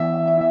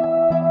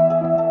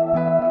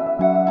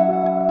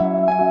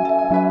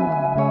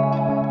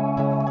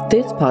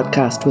This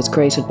podcast was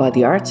created by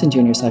the Arts and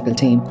Junior Cycle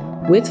team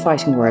with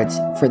Fighting Words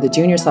for the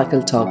Junior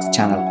Cycle Talks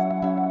channel.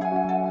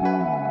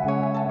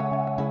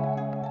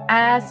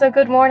 So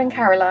good morning,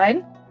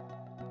 Caroline.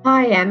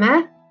 Hi,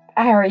 Emma.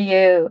 How are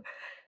you?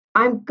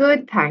 I'm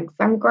good, thanks.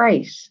 I'm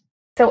great.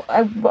 So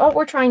what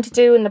we're trying to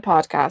do in the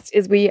podcast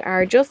is we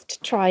are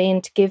just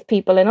trying to give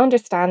people an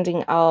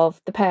understanding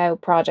of the POW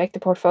project, the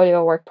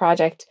Portfolio Work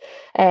project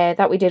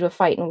that we did with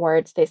Fighting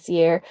Words this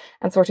year,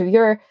 and sort of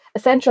your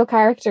essential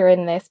character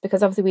in this,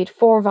 because obviously we had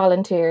 4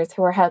 volunteers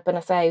who were helping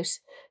us out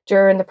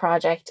during the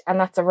project, and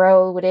that's a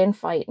role within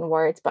Fighting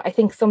Words. But I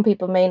think some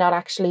people may not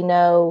actually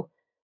know,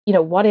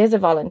 what is a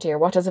volunteer?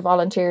 What does a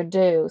volunteer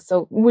do?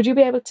 So would you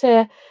be able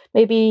to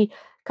maybe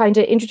kind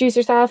of introduce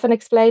yourself and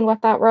explain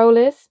what that role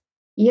is?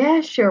 Yeah,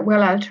 sure.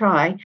 Well, I'll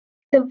try.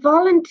 The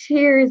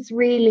volunteers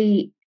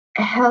really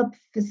help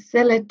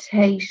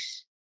facilitate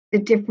the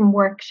different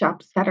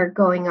workshops that are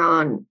going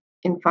on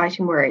in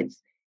Fighting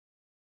Words.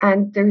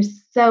 And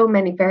there's so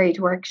many varied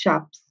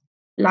workshops.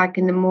 Like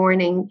in the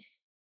morning,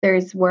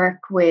 there's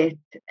work with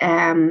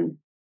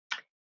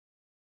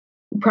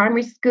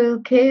primary school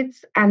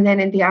kids, and then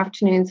in the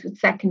afternoons with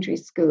secondary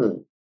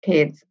school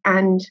kids.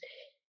 And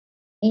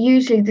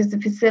usually there's a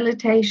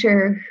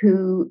facilitator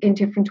who, in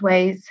different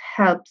ways,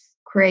 helps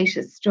create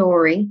a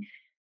story.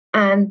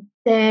 And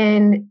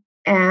then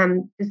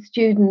the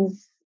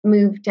students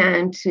move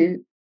down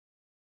to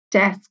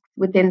desks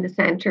within the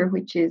centre,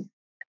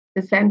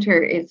 the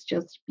centre is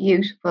just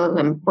beautiful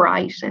and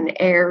bright and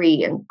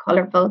airy and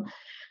colourful.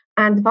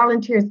 And the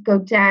volunteers go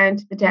down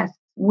to the desks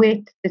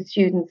with the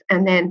students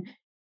and then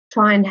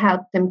try and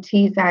help them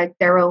tease out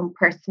their own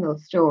personal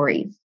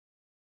stories.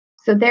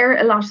 So there,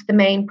 a lot of the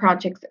main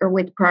projects are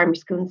with primary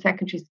school and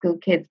secondary school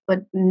kids,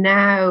 but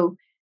now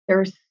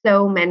there are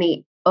so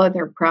many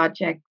other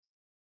projects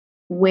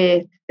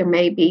there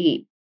may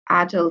be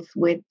adults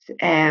with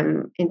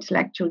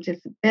intellectual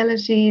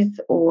disabilities,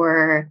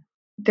 or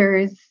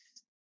there's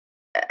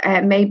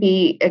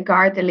maybe a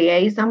Garda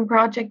Liaison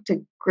project,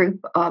 a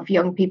group of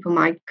young people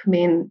might come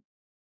in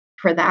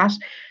for that.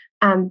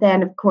 And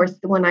then, of course,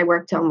 the one I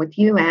worked on with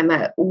you,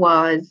 Emma,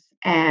 was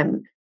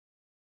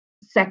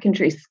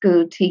secondary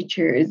school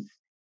teachers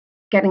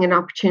getting an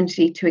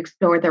opportunity to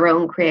explore their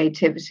own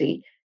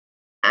creativity.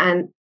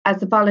 And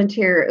as a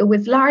volunteer, it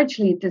was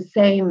largely the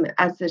same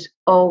as it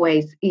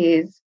always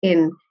is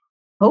in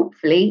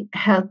hopefully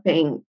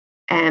helping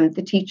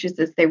the teachers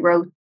as they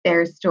wrote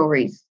their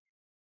stories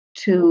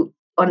to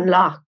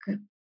unlock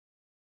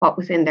what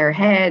was in their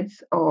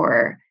heads,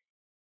 or,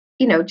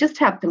 just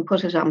help them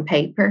put it on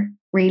paper,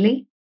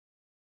 really.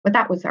 But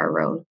that was our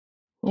role.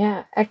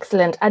 Yeah,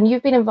 excellent. And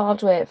you've been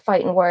involved with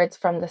Fighting Words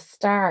from the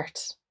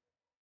start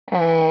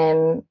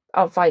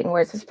of Fighting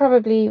Words. It's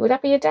probably, would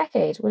that be a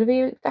decade? Would it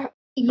be that?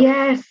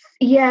 Yes,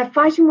 yeah.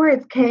 Fighting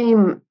Words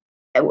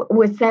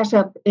was set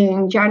up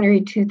in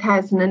January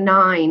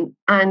 2009,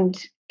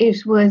 and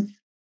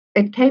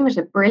it came at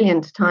a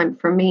brilliant time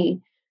for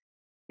me,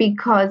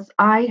 because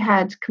I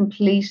had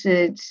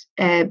completed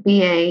a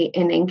BA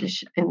in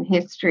English and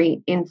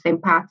History in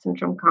St. Pat's in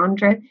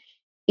Drumcondra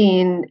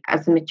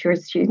as a mature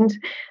student,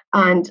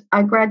 and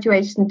I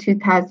graduated in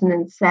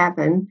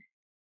 2007.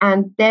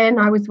 And then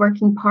I was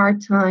working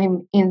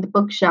part-time in the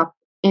bookshop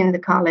in the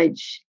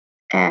college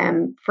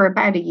for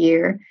about a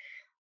year.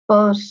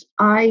 But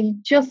I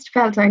just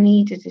felt I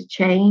needed a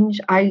change.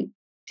 I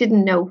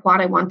didn't know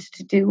what I wanted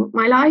to do with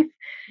my life.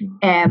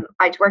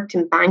 I'd worked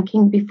in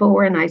banking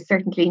before, and I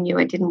certainly knew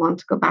I didn't want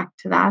to go back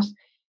to that.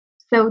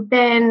 So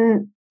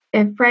then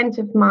a friend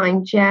of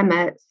mine,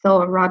 Gemma,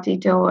 saw Roddy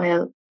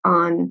Doyle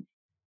on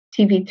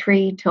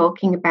TV3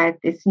 talking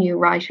about this new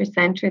writer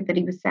centre that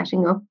he was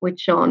setting up with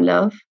Sean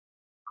Love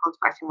called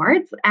Fighting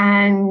Words.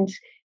 And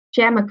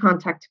Gemma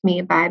contacted me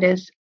about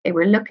it. They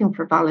were looking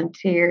for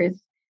volunteers.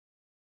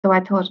 So I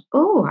thought,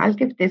 I'll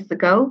give this a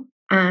go.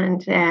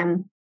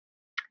 And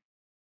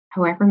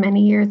however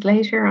many years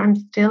later, I'm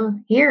still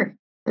here.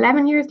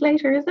 11 years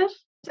later, is it?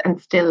 And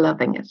still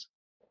loving it.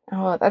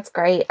 Oh, that's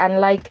great.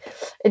 And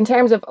in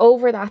terms of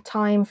over that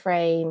time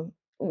frame,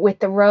 with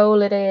the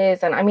role it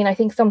is, and I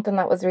think something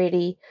that was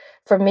really,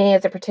 for me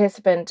as a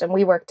participant, and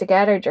we worked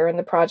together during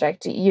the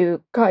project,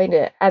 you kind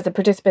of, as a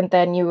participant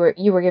then, you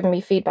were giving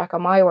me feedback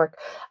on my work.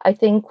 I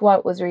think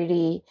what was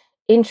really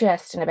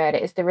interesting about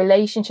it is the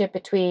relationship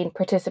between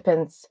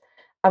participants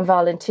and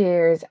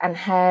volunteers, and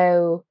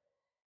how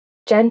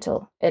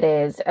gentle it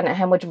is, and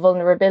how much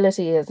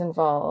vulnerability is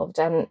involved,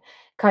 and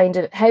kind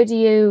of how do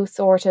you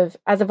sort of,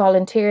 as a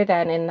volunteer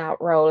then in that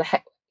role,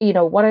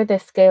 what are the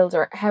skills,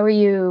 or how do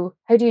you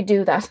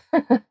do that?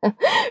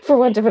 For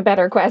want of a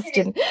better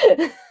question.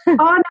 Oh no,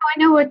 I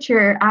know what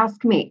you're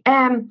asking me.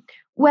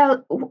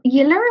 Well,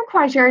 you learn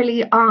quite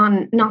early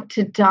on not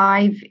to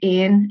dive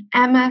in,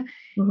 Emma.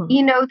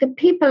 Mm-hmm. The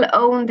people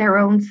own their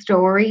own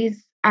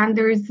stories, and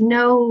there's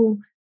no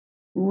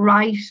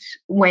right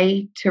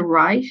way to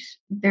write.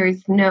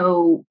 There's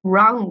no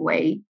wrong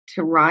way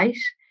to write.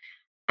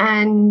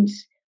 And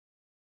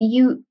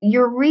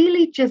you're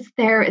really just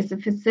there as a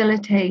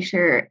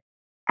facilitator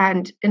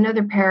and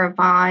another pair of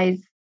eyes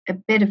a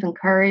bit of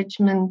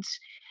encouragement.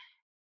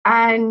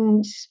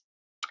 And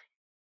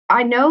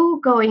I know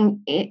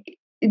going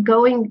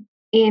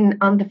in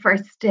on the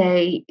first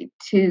day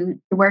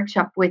to the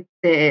workshop with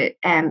the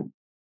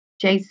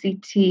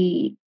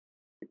JCT,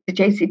 the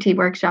JCT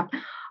workshop,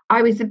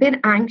 I was a bit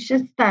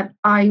anxious that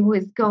I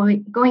was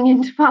going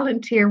in to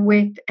volunteer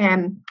with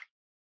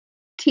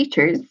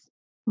teachers,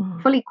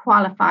 fully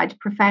qualified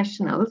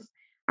professionals,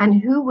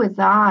 and who was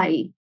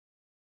I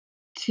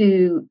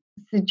to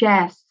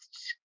suggest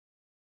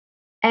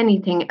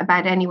anything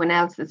about anyone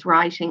else's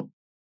writing?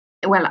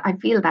 Well, I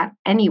feel that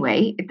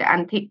anyway,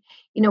 and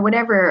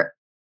whatever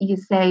you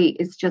say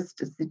is just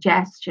a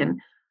suggestion.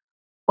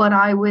 But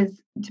I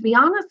was, to be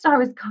honest, I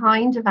was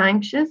kind of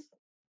anxious.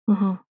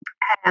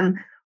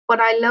 But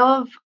I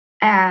love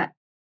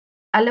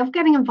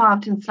getting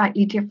involved in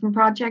slightly different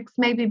projects,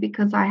 maybe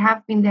because I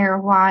have been there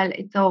a while.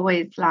 It's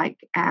always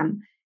like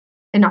an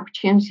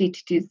opportunity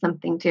to do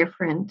something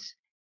different.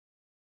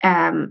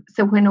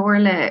 So when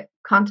Orla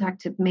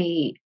contacted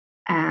me,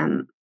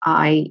 as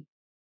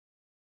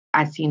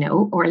you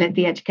know, Orla,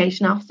 the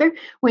education officer,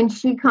 when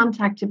she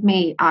contacted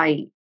me,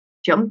 I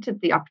jumped at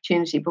the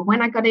opportunity. But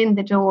when I got in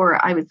the door,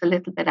 I was a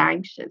little bit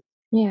anxious.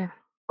 Yeah.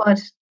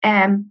 But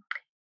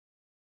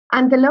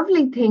and the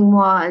lovely thing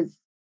was,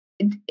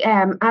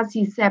 as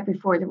you said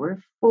before, there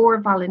were 4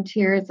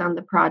 volunteers on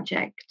the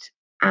project,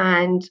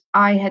 and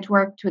I had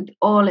worked with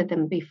all of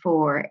them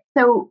before.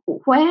 So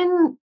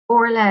when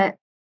Orla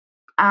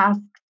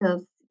asked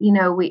us,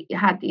 we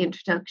had the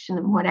introduction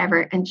and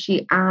whatever, and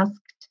she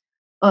asked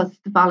us,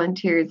 the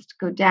volunteers, to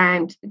go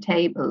down to the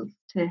tables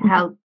to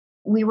help.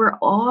 We were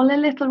all a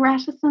little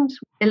reticent,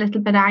 a little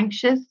bit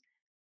anxious,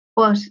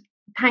 but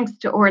thanks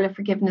to Orla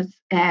for giving us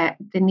the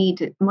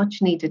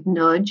much needed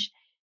nudge.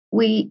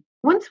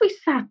 Once we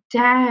sat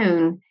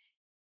down,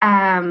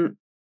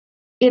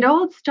 it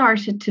all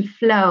started to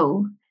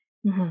flow.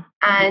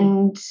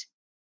 And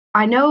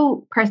I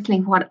know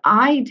personally what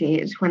I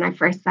did when I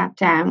first sat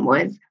down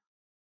was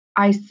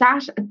I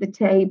sat at the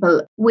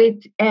table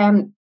with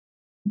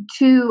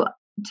 2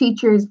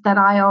 teachers that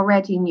I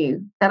already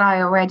knew, that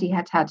I already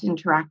had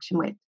interaction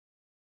with.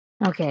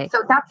 Okay.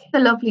 So that's the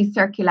lovely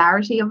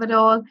circularity of it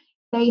all.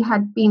 They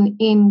had been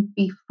in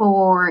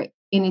before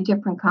in a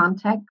different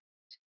context,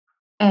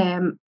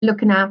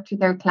 looking after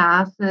their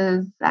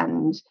classes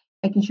and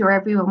making sure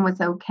everyone was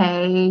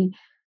okay.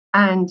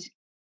 And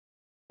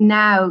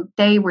now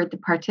they were the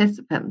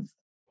participants.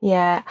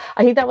 Yeah,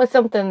 I think that was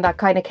something that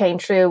kind of came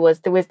through,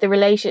 was there was the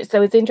relation.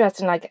 So it's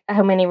interesting, like,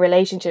 how many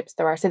relationships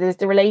there are. So there's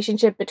the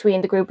relationship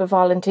between the group of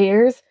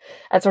volunteers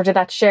and sort of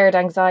that shared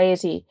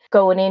anxiety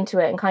going into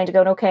it and kind of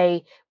going,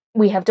 okay,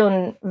 we have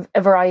done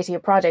a variety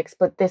of projects,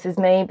 but this is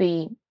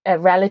maybe a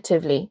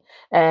relatively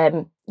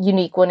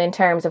unique one in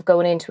terms of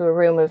going into a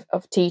room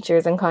of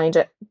teachers and kind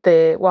of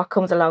what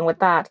comes along with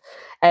that.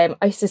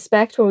 I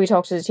suspect when we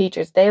talk to the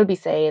teachers, they'll be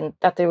saying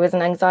that there was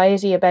an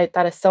anxiety about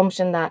that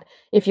assumption that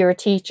if you're a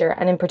teacher,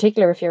 and in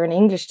particular if you're an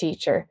English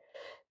teacher,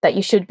 that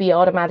you should be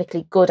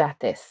automatically good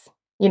at this,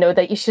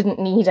 that you shouldn't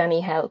need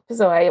any help.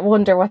 So I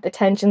wonder what the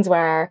tensions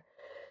were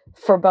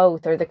for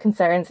both, or the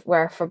concerns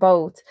were for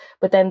both.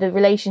 But then the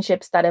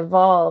relationships that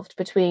evolved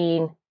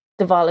between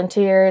the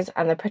volunteers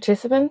and the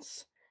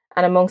participants,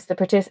 and amongst the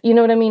participants, you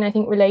know what I mean? I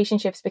think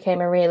relationships became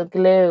a real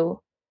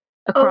glue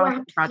across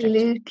the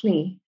project.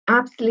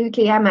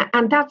 Absolutely, Emma.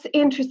 And that's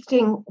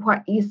interesting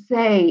what you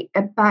say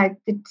about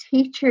the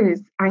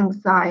teachers'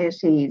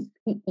 anxieties.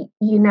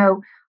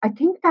 I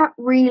think that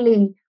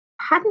really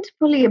hadn't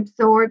fully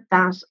absorbed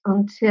that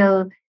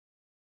until,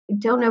 I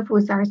don't know if it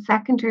was our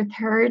second or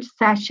third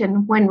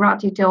session when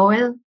Roddy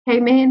Doyle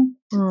came in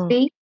to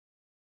speak.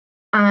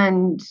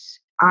 And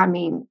I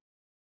mean,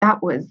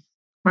 that was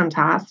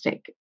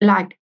fantastic.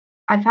 Like,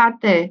 I've had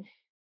the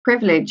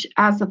privilege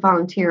as a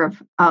volunteer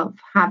of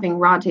having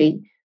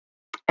Roddy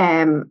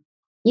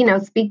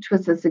speak to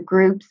us as a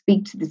group,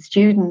 speak to the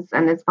students,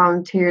 and as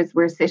volunteers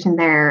we're sitting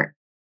there,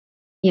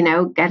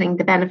 getting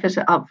the benefit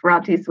of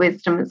Roddy's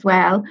wisdom as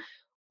well.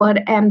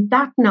 But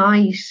that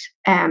night,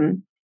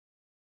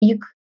 you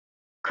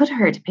could have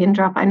heard a pin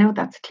drop. I know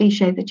that's a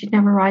cliche that you'd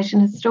never write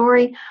in a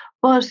story,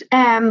 but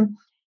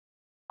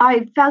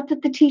I felt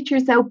that the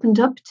teachers opened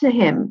up to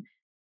him,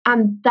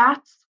 and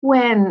that's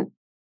when,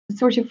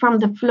 sort of from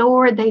the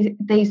floor,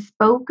 they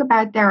spoke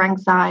about their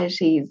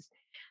anxieties.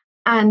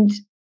 And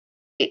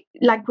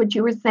like what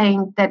you were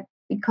saying, that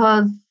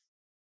because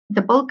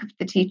the bulk of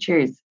the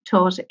teachers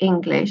taught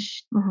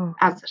English,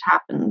 as it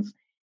happens,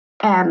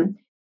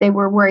 they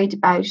were worried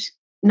about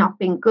not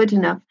being good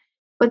enough.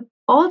 But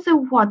also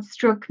what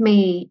struck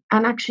me,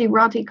 and actually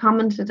Roddy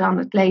commented on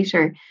it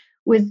later,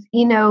 was,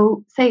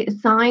 say a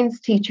science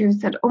teacher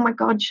said, "Oh my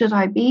God, should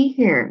I be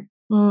here?"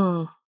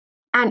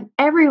 And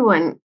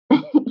everyone,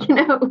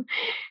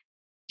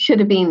 should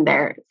have been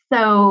there.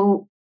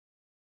 So,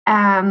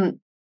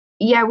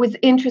 it was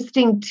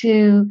interesting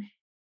to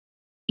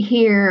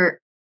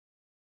hear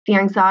the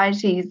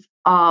anxieties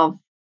of,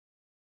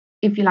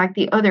 if you like,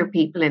 the other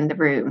people in the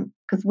room,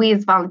 because we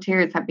as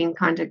volunteers have been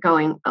kind of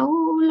going,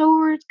 "Oh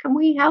Lord, can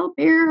we help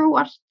here?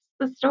 What's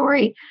the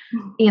story,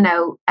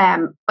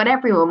 but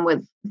everyone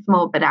was a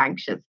small bit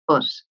anxious,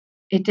 but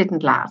it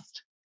didn't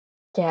last.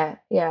 Yeah,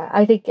 yeah.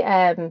 I think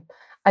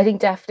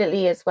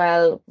definitely as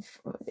well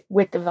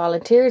with the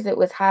volunteers, it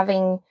was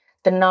having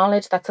the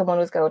knowledge that someone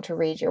was going to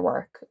read your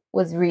work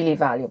was really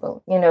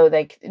valuable.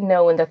 Like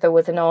knowing that there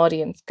was an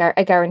audience,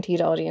 a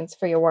guaranteed audience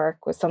for your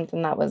work was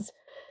something that was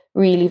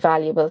really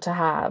valuable to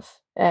have.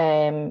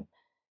 On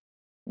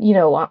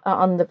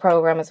the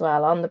program as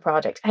well, on the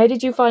project. How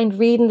did you find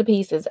reading the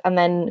pieces and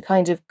then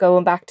kind of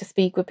going back to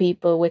speak with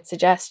people with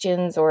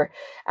suggestions or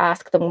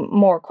ask them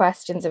more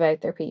questions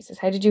about their pieces?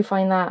 How did you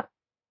find that?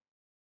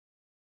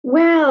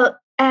 Well,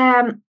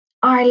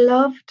 I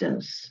loved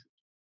it.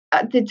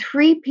 The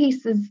three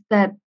pieces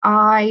that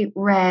I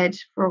read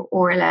for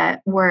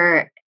Orla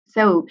were,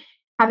 so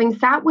having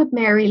sat with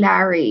Mary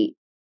Lowry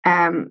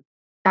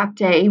that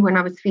day when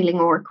I was feeling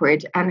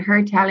awkward and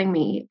her telling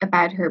me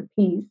about her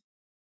piece,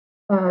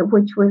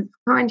 which was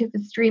kind of a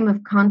stream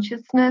of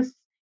consciousness,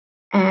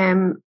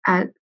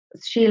 as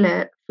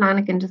Sheila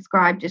Flanagan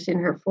described it in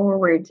her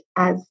foreword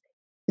as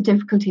the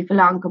difficulty of a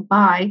long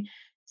goodbye.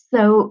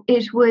 So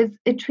it was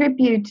a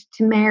tribute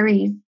to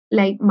Mary's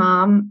late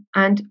mom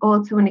and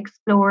also an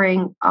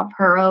exploring of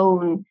her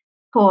own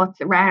thoughts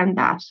around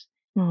that.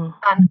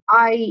 And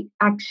I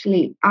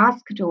actually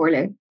asked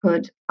Orla,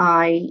 could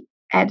I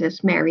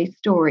edit Mary's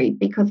story,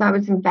 because I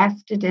was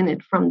invested in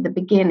it from the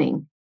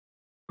beginning.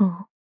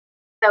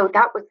 So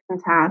that was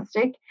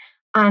fantastic.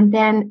 And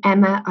then,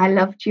 Emma, I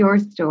loved your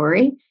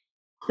story.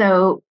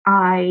 So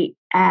I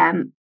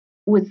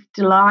was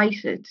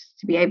delighted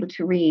to be able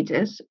to read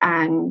it,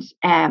 and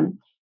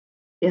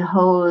the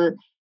whole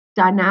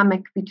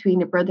dynamic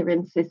between a brother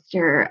and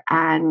sister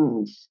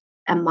and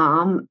a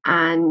mom.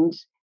 And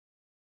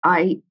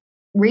I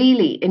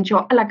really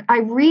enjoyed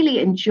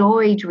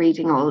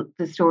reading all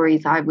the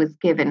stories I was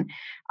given.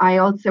 I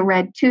also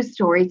read 2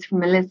 stories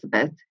from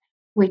Elizabeth,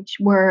 which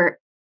were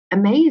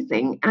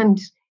amazing. And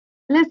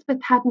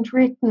Elizabeth hadn't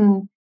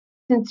written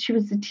since she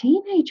was a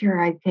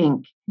teenager, I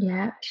think.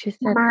 Yeah, she's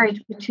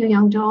married with 2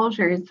 young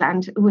daughters,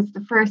 and it was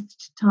the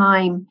first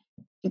time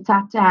she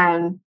sat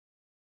down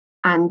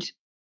and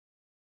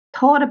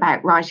thought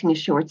about writing a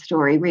short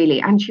story,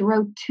 really. And she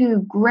wrote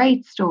 2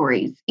 great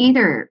stories.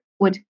 Either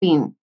would have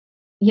been,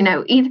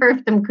 either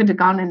of them could have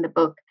gone in the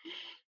book.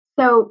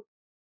 So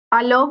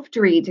I loved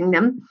reading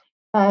them.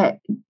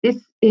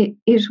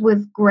 It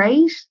was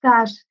great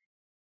that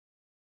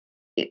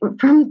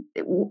from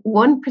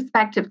one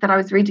perspective that I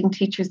was reading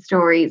teacher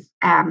stories,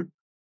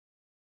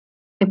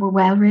 they were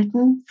well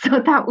written, so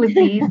that was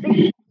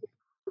easy.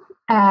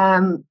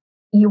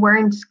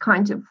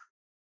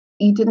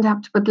 You didn't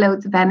have to put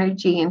loads of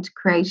energy into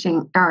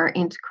creating or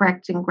into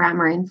correcting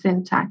grammar and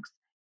syntax.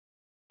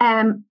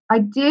 I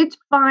did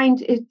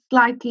find it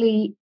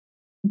slightly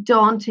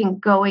daunting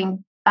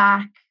going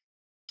back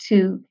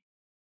to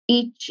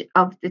each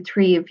of the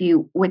 3 of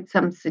you with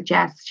some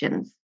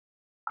suggestions.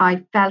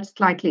 I felt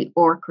slightly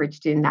awkward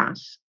doing that,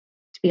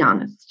 to be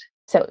honest.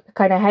 So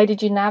kind of how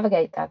did you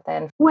navigate that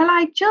then? Well,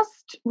 I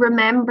just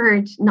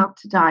remembered not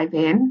to dive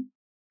in,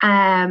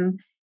 and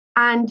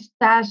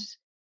that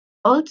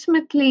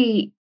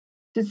ultimately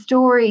the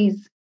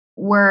stories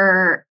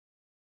were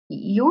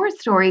your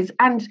stories,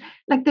 and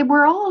like they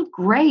were all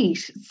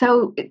great.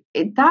 So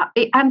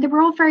and they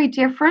were all very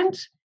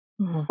different,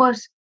 but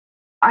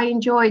I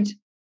enjoyed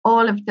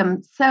all of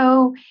them.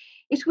 So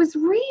it was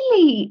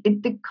really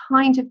the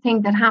kind of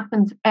thing that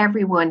happens to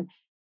everyone,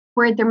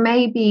 where there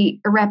may be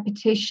a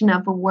repetition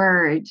of a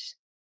word,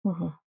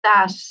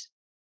 that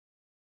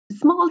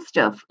small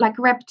stuff, like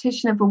a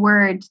repetition of a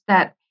word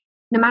that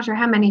no matter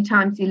how many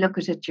times you look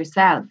at it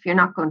yourself, you're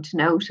not going to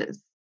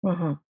notice.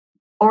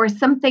 Or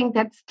something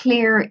that's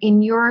clear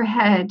in your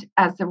head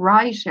as a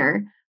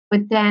writer,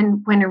 but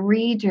then when a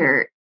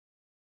reader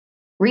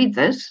reads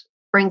it,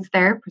 brings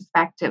their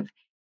perspective,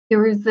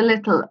 there is a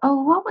little,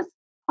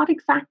 what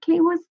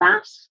exactly was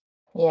that?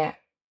 Yeah.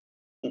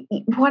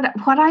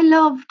 What I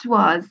loved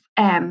was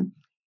that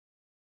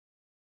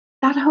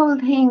whole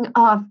thing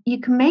of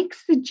you can make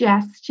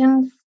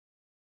suggestions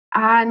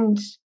and,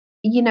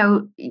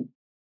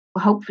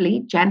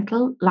 hopefully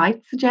gentle,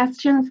 light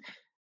suggestions,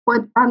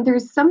 and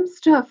there's some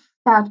stuff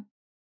that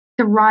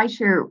the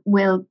writer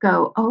will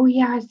go, oh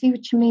yeah, I see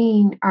what you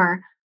mean,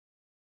 or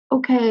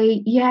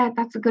okay, yeah,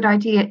 that's a good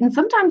idea. And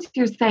sometimes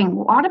you're saying,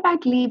 what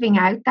about leaving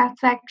out that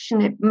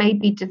section? It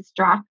maybe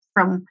distracts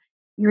from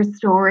your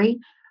story.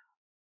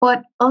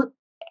 But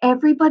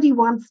everybody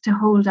wants to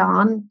hold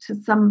on to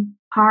some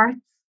parts.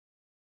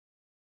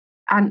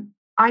 And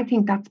I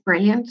think that's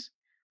brilliant.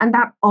 And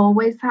that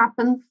always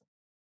happens.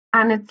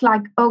 And it's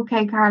like,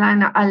 okay,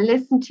 Carolina, I'll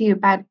listen to you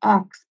about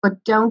X,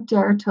 but don't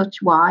dare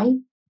touch Y.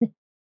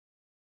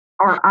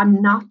 Or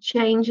I'm not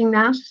changing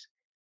that.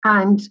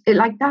 And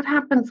that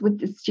happens with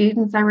the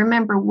students. I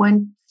remember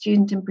one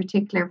student in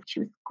particular,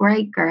 she was a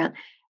great girl.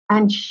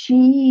 And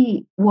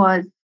she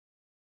was,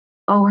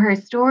 her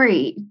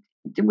story,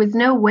 there was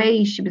no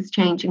way she was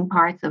changing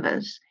parts of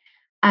it.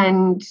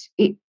 And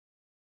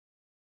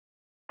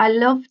I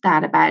love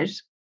that about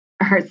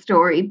her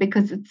story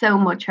because it's so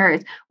much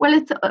hers. Well,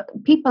 it's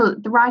people,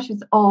 the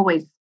writers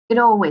it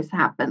always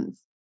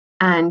happens,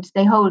 and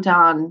they hold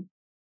on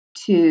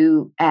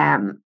to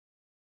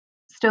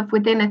stuff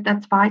within it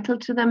that's vital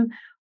to them,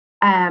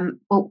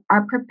 but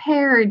are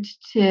prepared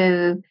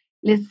to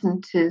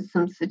listen to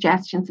some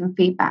suggestions and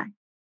feedback.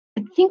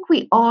 I think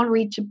we all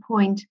reach a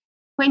point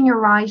when you're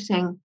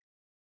writing.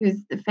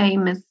 There's the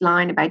famous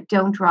line about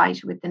don't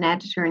write with an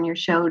editor on your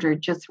shoulder,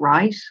 just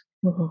write.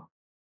 Mm-hmm.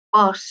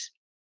 But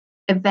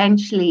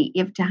eventually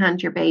you have to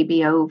hand your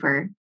baby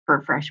over for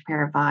a fresh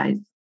pair of eyes.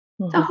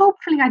 Mm-hmm. So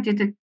hopefully I did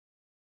it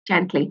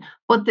gently,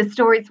 but the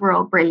stories were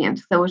all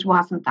brilliant, so it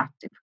wasn't that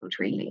difficult,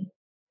 really.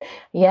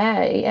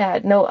 Yeah,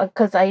 no,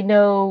 because I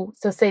know,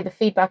 so say the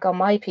feedback on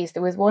my piece,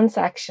 there was one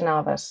section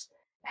of it,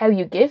 how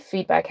you give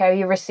feedback, how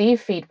you receive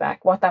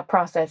feedback, what that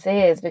process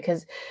is,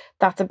 because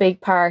that's a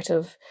big part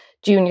of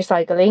junior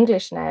cycle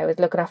English now, is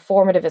looking at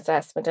formative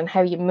assessment and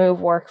how you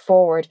move work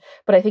forward.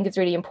 But I think it's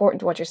really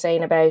important what you're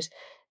saying about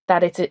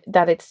that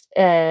it's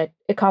a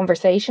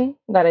conversation,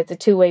 that it's a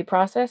two-way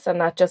process,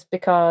 and that just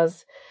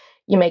because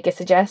you make a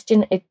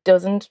suggestion, it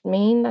doesn't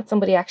mean that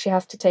somebody actually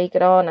has to take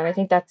it on. And I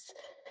think that's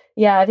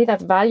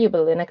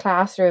valuable in a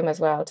classroom as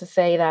well, to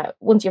say that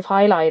once you've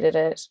highlighted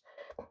it,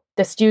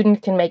 the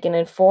student can make an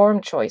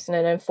informed choice and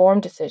an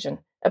informed decision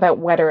about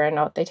whether or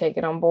not they take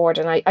it on board.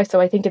 And I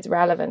think it's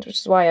relevant, which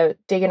is why I'm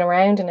digging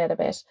around in it a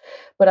bit.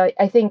 But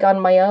I think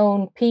on my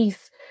own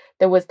piece,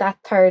 there was that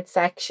third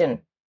section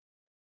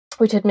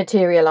which had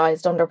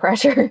materialized under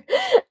pressure.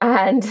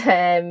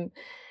 And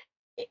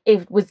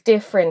it was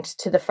different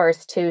to the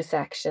first two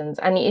sections,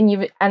 and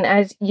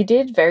as you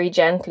did very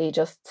gently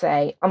just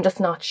say, I'm just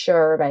not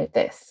sure about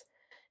this.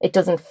 It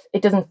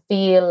doesn't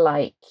feel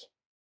like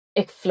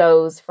it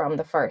flows from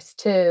the first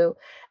two,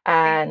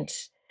 and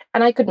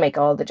I could make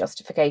all the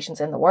justifications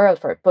in the world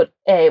for it, but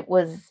it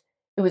was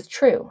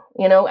true,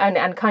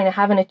 and kind of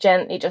having it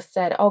gently just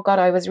said, oh God,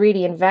 I was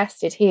really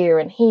invested here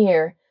and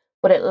here,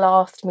 but it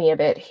lost me a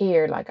bit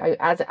here, like I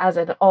as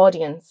an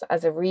audience,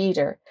 as a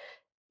reader,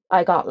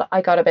 I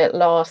got a bit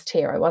lost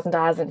here. I wasn't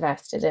as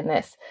invested in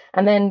this.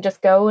 And then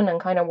just going and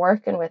kind of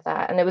working with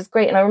that. And it was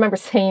great. And I remember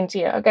saying to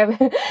you,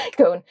 okay,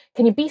 going,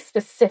 can you be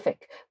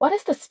specific? What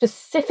is the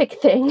specific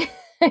thing?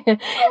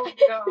 Oh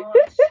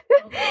gosh.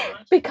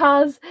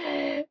 because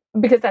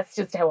that's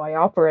just how I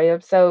operate.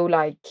 I'm so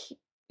like,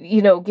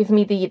 give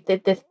me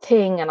the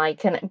thing and I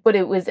can, but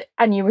it was,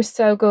 and you were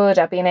so good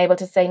at being able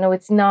to say, no,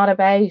 it's not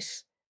about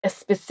a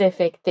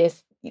specific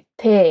this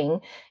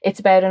thing, it's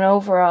about an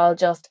overall,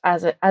 just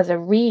as a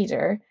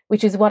reader,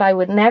 which is what I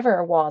would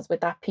never was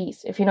with that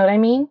piece, if you know what I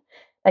mean.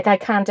 Like I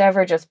can't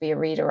ever just be a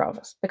reader of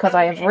it because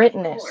I have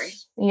written it,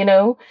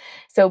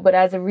 so but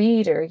as a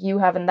reader, you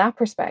having that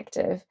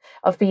perspective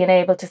of being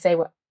able to say,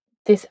 well,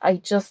 this, I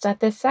just, at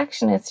this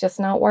section, it's just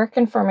not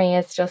working for me.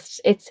 It's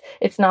just, it's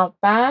not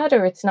bad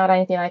or it's not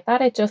anything like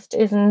that, it just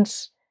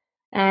isn't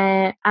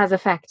as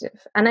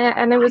effective, and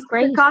it was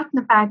great. I'd forgotten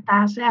about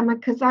that, Emma,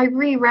 because I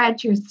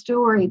reread your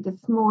story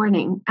this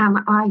morning and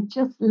I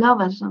just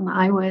love it. And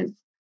I was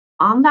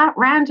on that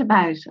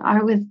roundabout.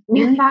 I was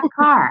in that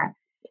car.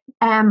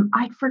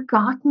 I'd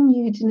forgotten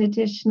you'd an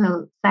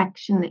additional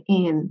section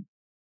in,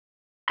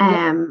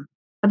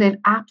 but it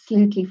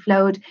absolutely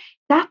flowed.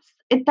 That's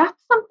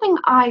something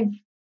I've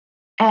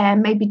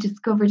maybe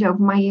discovered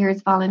over my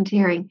years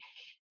volunteering.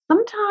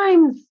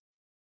 Sometimes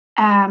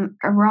a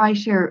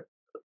writer,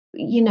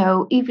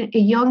 even a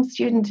young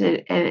student,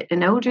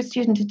 an older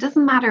student, it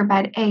doesn't matter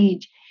about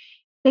age,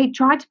 they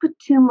try to put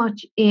too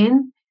much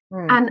in.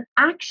 And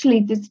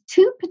actually there's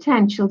two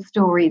potential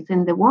stories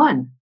in the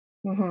one.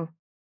 Mm-hmm.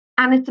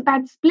 And it's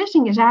about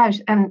splitting it out.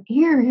 And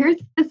here's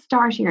the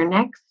start of your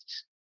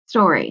next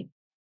story.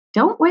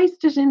 Don't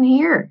waste it in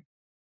here.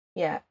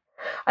 Yeah,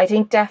 I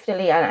think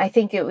definitely. And I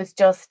think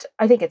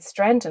it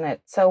strengthened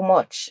it so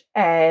much.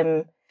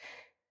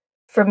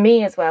 For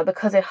me as well,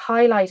 because it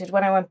highlighted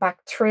when I went back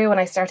through and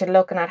I started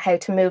looking at how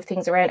to move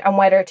things around and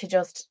whether to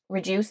just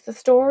reduce the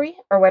story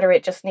or whether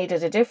it just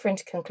needed a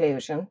different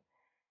conclusion.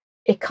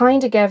 It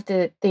kind of gave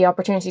the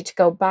opportunity to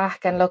go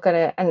back and look at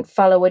it and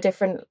follow a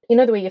different,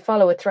 the way you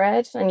follow a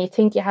thread and you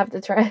think you have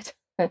the thread.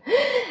 And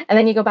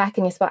then you go back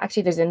and you spot,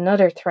 actually, there's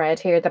another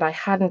thread here that I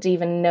hadn't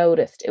even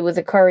noticed. It was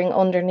occurring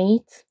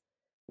underneath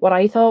what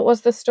I thought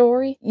was the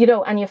story,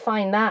 and you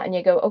find that and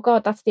you go, oh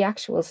God, that's the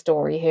actual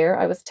story here.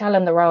 I was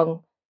telling the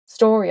wrong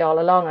story all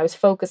along. I was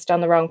focused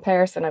on the wrong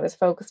person. I was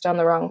focused on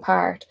the wrong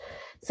part.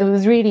 So it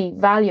was really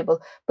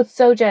valuable, but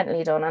so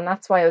gently done. And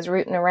that's why I was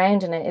rooting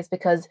around in it, is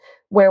because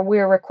where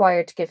we're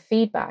required to give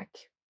feedback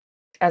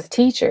as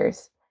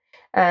teachers,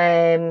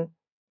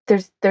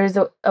 there's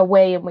a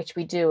way in which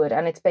we do it,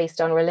 and it's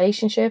based on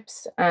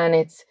relationships, and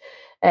it's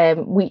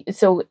within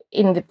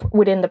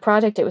the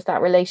project, it was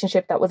that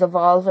relationship that was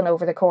evolving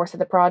over the course of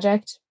the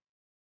project.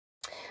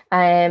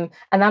 And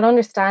that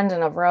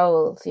understanding of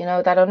roles,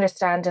 that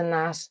understanding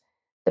that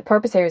the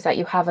purpose here is that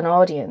you have an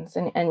audience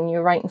and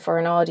you're writing for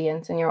an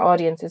audience, and your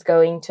audience is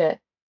going to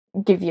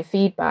give you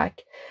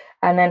feedback,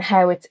 and then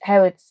how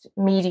it's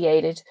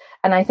mediated.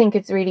 And I think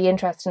it's really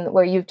interesting that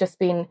where you've just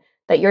been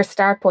that your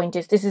start point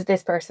is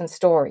this person's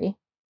story,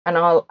 and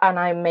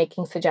I'm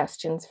making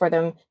suggestions for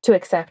them to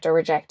accept or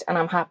reject, and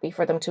I'm happy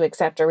for them to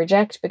accept or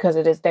reject because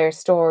it is their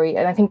story.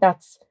 And I think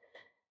that's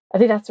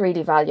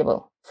really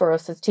valuable for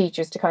us as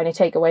teachers to kind of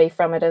take away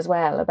from it as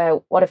well,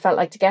 about what it felt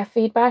like to get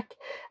feedback,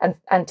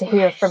 and to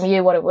hear from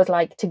you what it was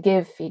like to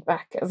give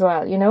feedback as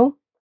well, you know?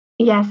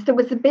 Yes, there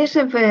was a bit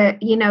of a,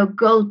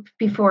 gulp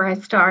before I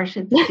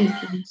started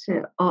speaking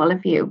to all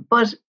of you.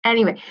 But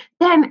anyway,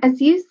 then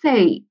as you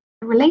say,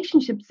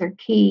 relationships are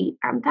key.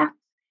 And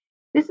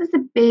this is a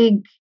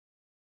big,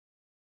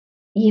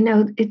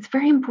 it's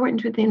very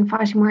important within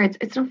Fighting Words.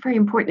 It's not very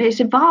important. It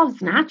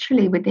evolves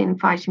naturally within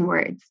Fighting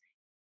Words.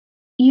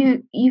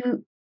 You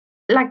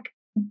like,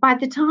 by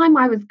the time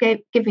I was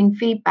giving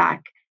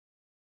feedback,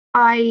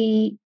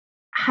 I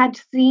had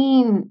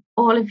seen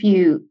all of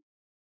you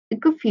a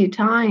good few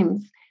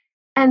times.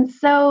 And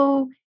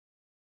so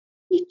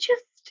it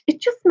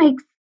just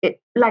makes it,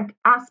 like,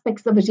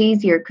 aspects of it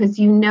easier, because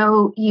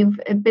you've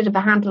a bit of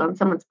a handle on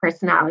someone's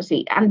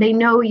personality and they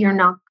know you're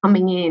not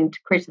coming in to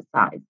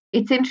criticize.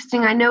 It's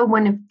interesting. I know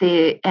one of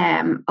the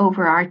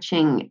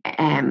overarching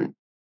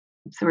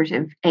sort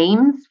of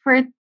aims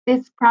for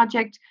this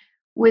project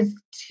was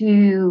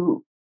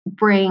to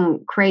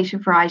bring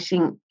creative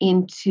writing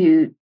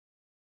into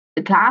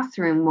the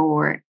classroom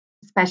more,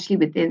 especially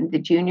within the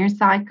junior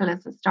cycle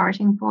as a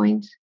starting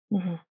point.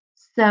 Mm-hmm.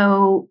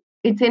 So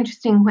it's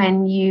interesting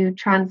when you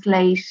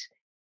translate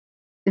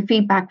the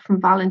feedback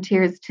from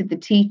volunteers to the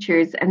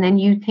teachers, and then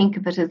you think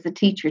of it as a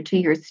teacher to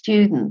your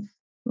students.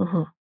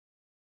 Mm-hmm.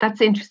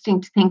 That's interesting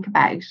to think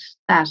about.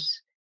 That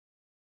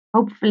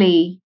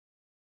hopefully,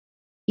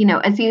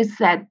 as you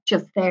said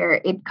just there,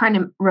 it kind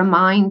of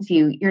reminds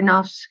you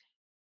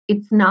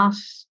it's not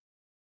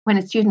when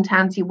a student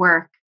hands you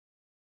work,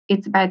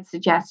 it's about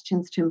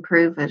suggestions to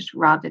improve it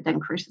rather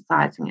than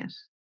criticizing it.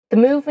 The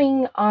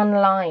moving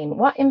online,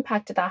 what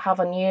impact did that have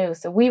on you?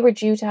 So we were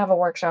due to have a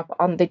workshop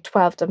on the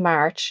 12th of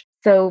March.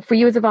 So for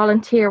you as a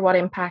volunteer, what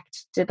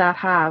impact did that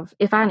have,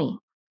 if any?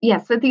 Yeah,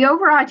 so the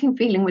overarching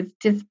feeling was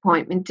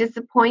disappointment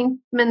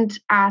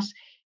at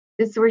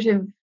the sort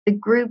of the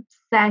group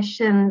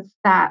sessions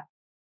that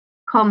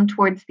come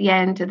towards the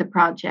end of the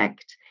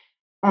project,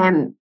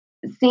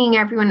 seeing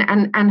everyone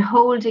and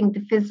holding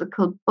the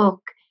physical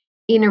book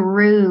in a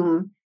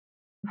room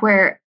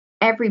where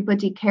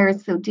everybody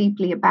cares so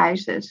deeply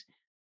about it.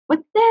 But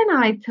then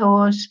I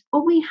thought,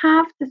 we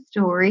have the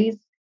stories.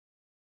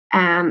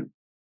 The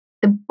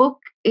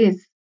book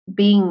is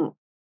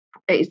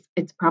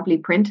it's probably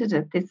printed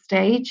at this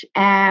stage.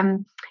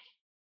 And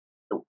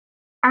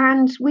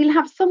we'll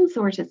have some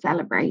sort of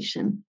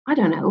celebration. I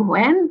don't know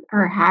when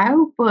or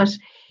how, but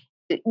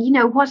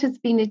what has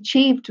been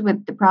achieved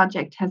with the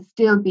project has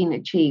still been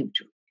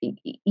achieved,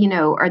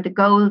 or the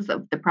goals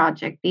of the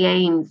project, the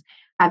aims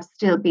have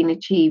still been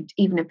achieved,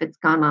 even if it's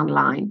gone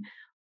online.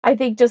 I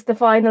think just the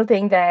final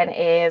thing then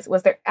is,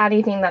 was there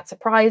anything that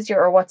surprised you,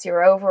 or what's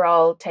your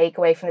overall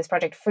takeaway from this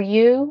project for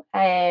you?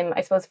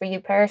 I suppose for you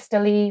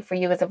personally, for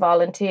you as a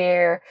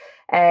volunteer,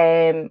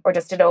 or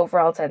just an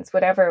overall sense,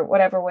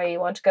 whatever way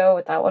you want to go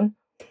with that one.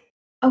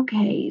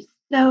 Okay,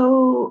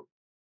 so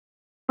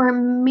for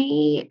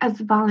me as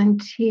a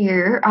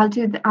volunteer, I'll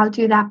do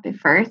that bit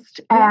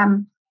first.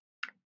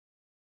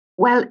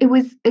 Well, it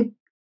was a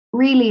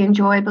really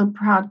enjoyable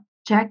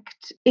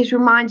project. It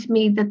reminds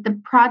me that the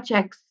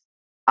projects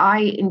I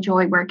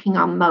enjoy working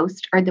on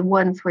most are the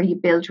ones where you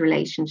build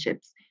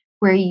relationships,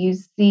 where you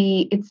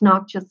see it's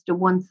not just a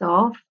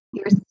once-off.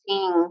 You're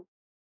seeing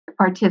the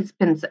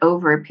participants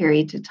over a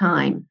period of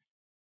time.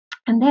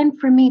 And then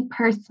for me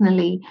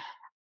personally,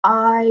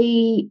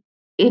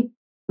 it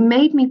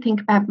made me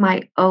think about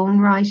my own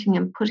writing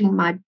and putting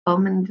my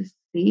bum in the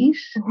seat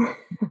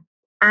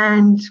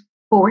and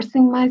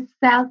forcing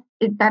myself.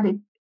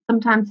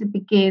 Sometimes it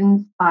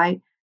begins by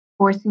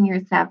forcing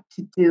yourself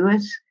to do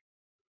it,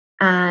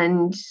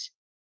 and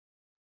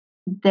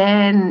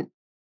then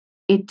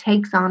it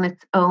takes on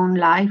its own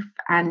life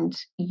and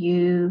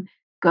you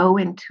go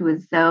into a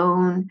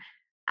zone,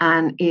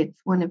 and it's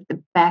one of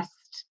the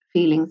best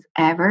feelings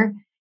ever.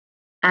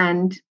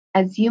 And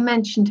as you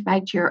mentioned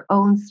about your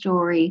own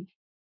story,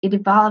 it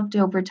evolved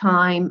over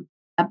time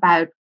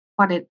about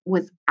what it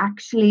was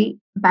actually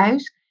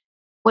about.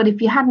 But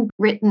if you hadn't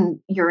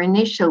written your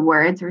initial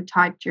words or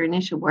typed your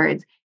initial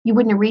words, you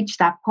wouldn't have reached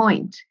that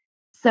point.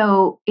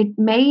 So it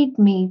made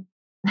me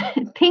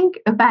think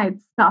about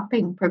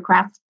stopping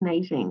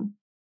procrastinating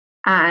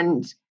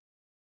and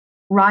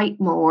write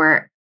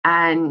more.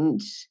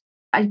 And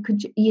I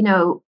could,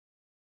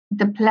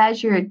 the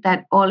pleasure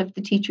that all of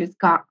the teachers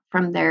got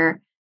from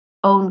their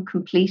own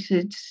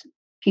completed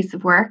piece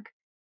of work.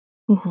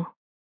 Mm-hmm.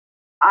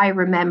 I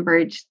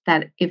remembered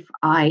that if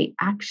I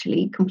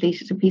actually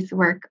completed a piece of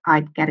work,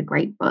 I'd get a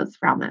great buzz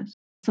from it.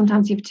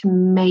 Sometimes you have to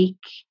make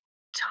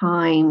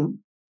time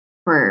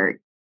for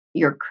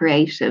your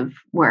creative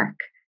work.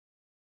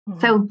 Mm-hmm.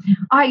 So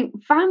I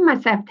found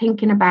myself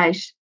thinking about,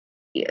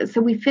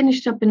 so we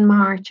finished up in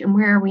March, and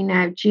where are we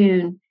now?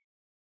 June.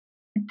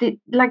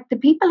 the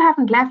people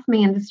haven't left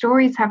me and the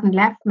stories haven't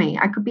left me.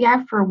 I could be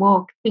out for a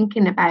walk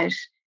thinking about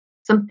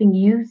something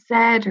you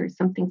said or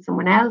something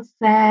someone else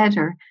said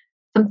or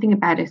something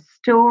about a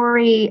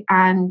story.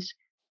 And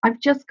I've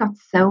just got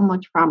so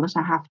much from it,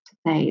 I have to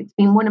say. It's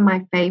been one of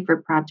my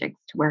favourite projects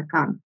to work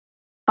on,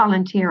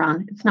 volunteer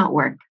on. It's not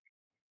work.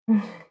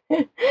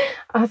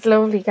 That's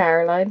lovely,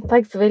 Caroline.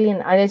 Thanks a million.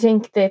 And I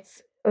think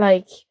that's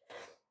like,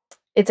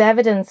 it's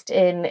evidenced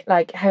in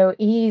like how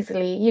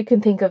easily you can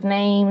think of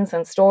names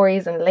and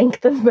stories and link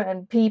them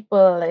and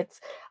people.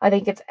 I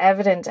think it's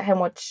evident how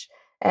much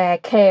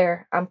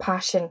care and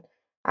passion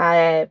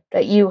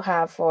that you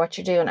have for what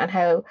you're doing, and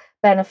how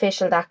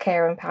beneficial that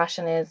care and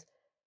passion is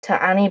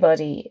to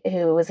anybody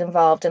who is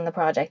involved in the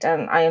project.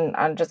 And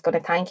I'm just going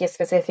to thank you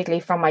specifically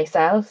from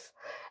myself,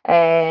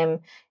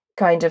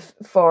 kind of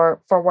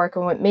for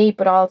working with me,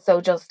 but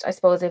also just, I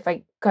suppose, if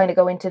I kind of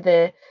go into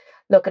the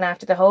looking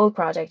after the whole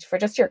project, for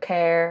just your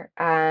care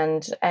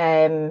and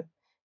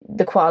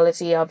the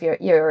quality of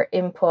your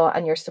input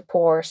and your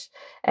support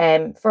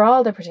for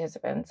all the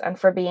participants, and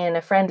for being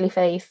a friendly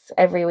face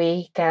every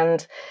week,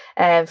 and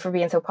for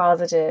being so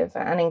positive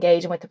and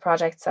engaging with the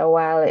project so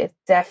well. It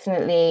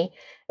definitely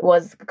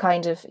was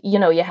kind of, you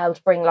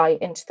helped bring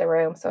light into the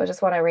room. So I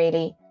just want to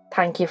really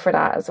thank you for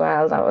that as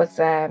well. That was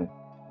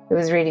it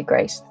was really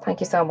great. Thank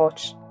you so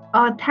much.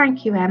 Oh,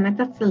 thank you, Emma.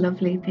 That's a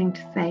lovely thing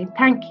to say.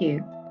 Thank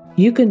you.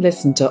 You can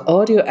listen to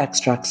audio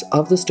extracts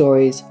of the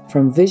stories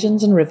from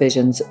Visions and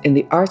Revisions in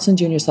the Arts and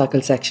Junior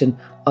Cycle section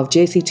of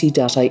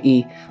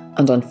jct.ie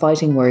and on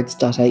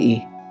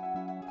fightingwords.ie.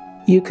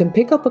 You can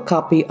pick up a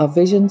copy of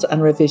Visions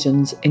and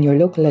Revisions in your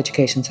local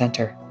education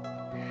centre.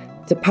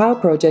 The POW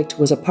project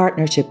was a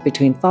partnership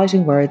between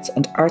Fighting Words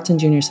and Arts and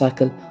Junior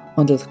Cycle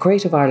under the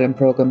Creative Ireland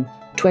programme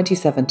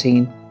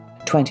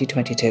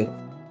 2017-2022.